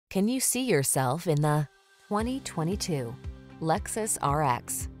Can you see yourself in the 2022 Lexus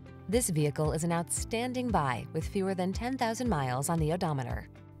RX? This vehicle is an outstanding buy with fewer than 10,000 miles on the odometer.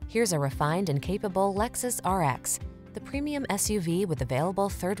 Here's a refined and capable Lexus RX, the premium SUV with available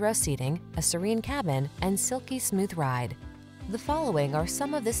third-row seating, a serene cabin, and silky smooth ride. The following are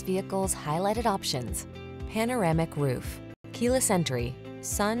some of this vehicle's highlighted options: panoramic roof, keyless entry,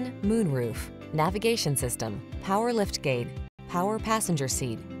 sun, moon roof, navigation system, power liftgate, power passenger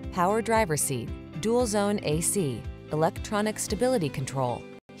seat, power driver seat, dual zone AC, electronic stability control,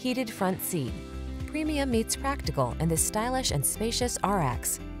 heated front seat. Premium meets practical in this stylish and spacious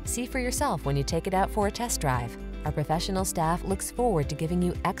RX. See for yourself when you take it out for a test drive. Our professional staff looks forward to giving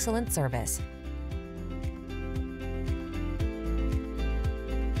you excellent service.